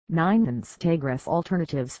9 Instagres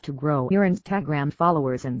alternatives to grow your Instagram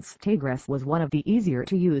followers. Instagres was one of the easier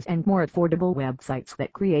to use and more affordable websites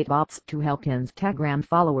that create bots to help Instagram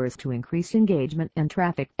followers to increase engagement and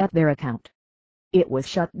traffic at their account. It was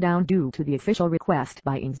shut down due to the official request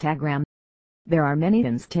by Instagram. There are many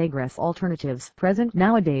Instagres alternatives present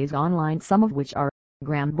nowadays online, some of which are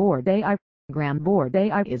Gramboard AI. Gramboard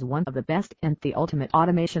AI is one of the best and the ultimate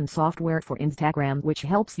automation software for Instagram, which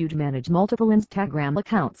helps you to manage multiple Instagram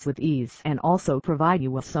accounts with ease and also provide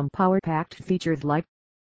you with some power-packed features like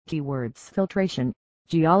keywords filtration,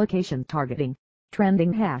 geolocation targeting,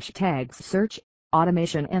 trending hashtags search,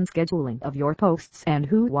 automation and scheduling of your posts, and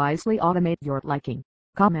who wisely automate your liking,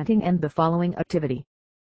 commenting and the following activity.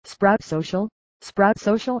 Sprout Social. Sprout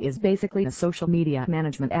Social is basically a social media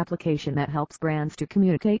management application that helps brands to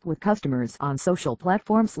communicate with customers on social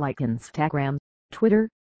platforms like Instagram, Twitter,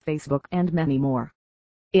 Facebook and many more.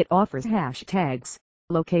 It offers hashtags,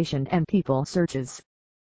 location and people searches.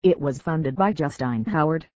 It was founded by Justine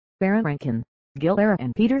Howard, Baron Rankin, Gil Era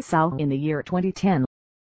and Peter Sal in the year 2010.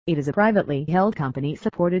 It is a privately held company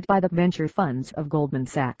supported by the venture funds of Goldman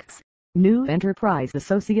Sachs, New Enterprise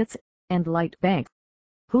Associates, and Light Bank.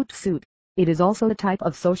 Hootsuite. It is also a type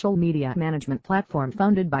of social media management platform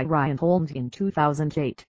founded by Ryan Holmes in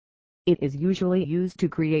 2008. It is usually used to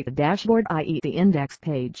create a dashboard, i.e. the index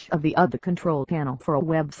page of the control panel for a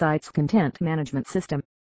website's content management system.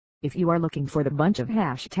 If you are looking for the bunch of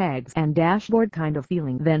hashtags and dashboard kind of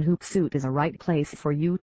feeling, then Hootsuite is a right place for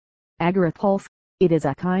you. AgriPulse. It is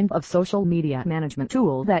a kind of social media management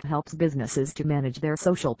tool that helps businesses to manage their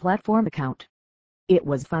social platform account. It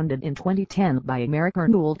was founded in 2010 by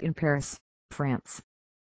American Gould in Paris, France.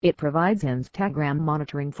 It provides Instagram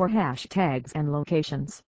monitoring for hashtags and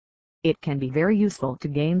locations. It can be very useful to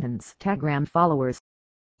gain Instagram followers.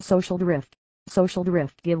 Social Drift. Social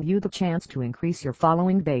Drift gives you the chance to increase your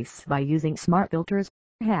following base by using smart filters,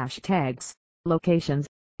 hashtags, locations,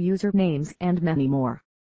 usernames and many more.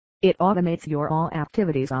 It automates your all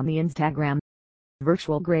activities on the Instagram.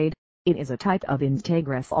 Virtual Grade. It is a type of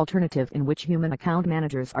Instagres alternative in which human account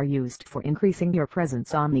managers are used for increasing your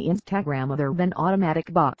presence on the Instagram other than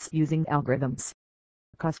automatic bots using algorithms.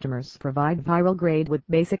 Customers provide Viral Grade with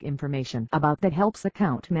basic information about that helps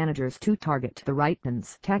account managers to target the right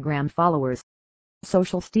Instagram followers.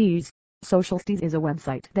 SocialSteez. SocialSteez is a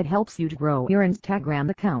website that helps you to grow your Instagram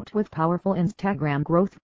account with powerful Instagram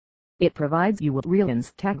growth. It provides you with real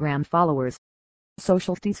Instagram followers.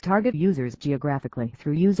 SocialSteez target users geographically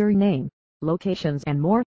through username, locations and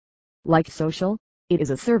more. Like Social, it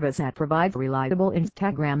is a service that provides reliable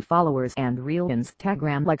Instagram followers and real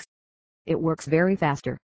Instagram likes. It works very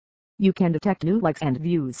faster. You can detect new likes and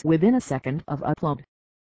views within a second of upload.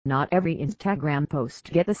 Not every Instagram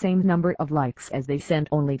post get the same number of likes as they send,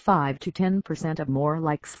 only 5 to 10% of more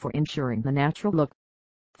likes for ensuring the natural look.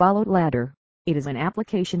 Followed Ladder. It is an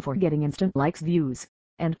application for getting instant likes, views,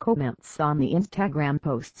 and comments on the Instagram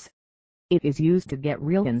posts. It is used to get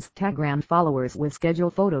real Instagram followers with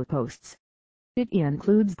scheduled photo posts. It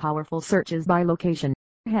includes powerful searches by location,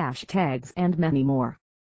 hashtags and many more.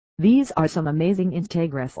 These are some amazing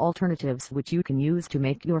Instagres alternatives which you can use to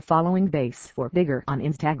make your following base for bigger on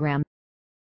Instagram.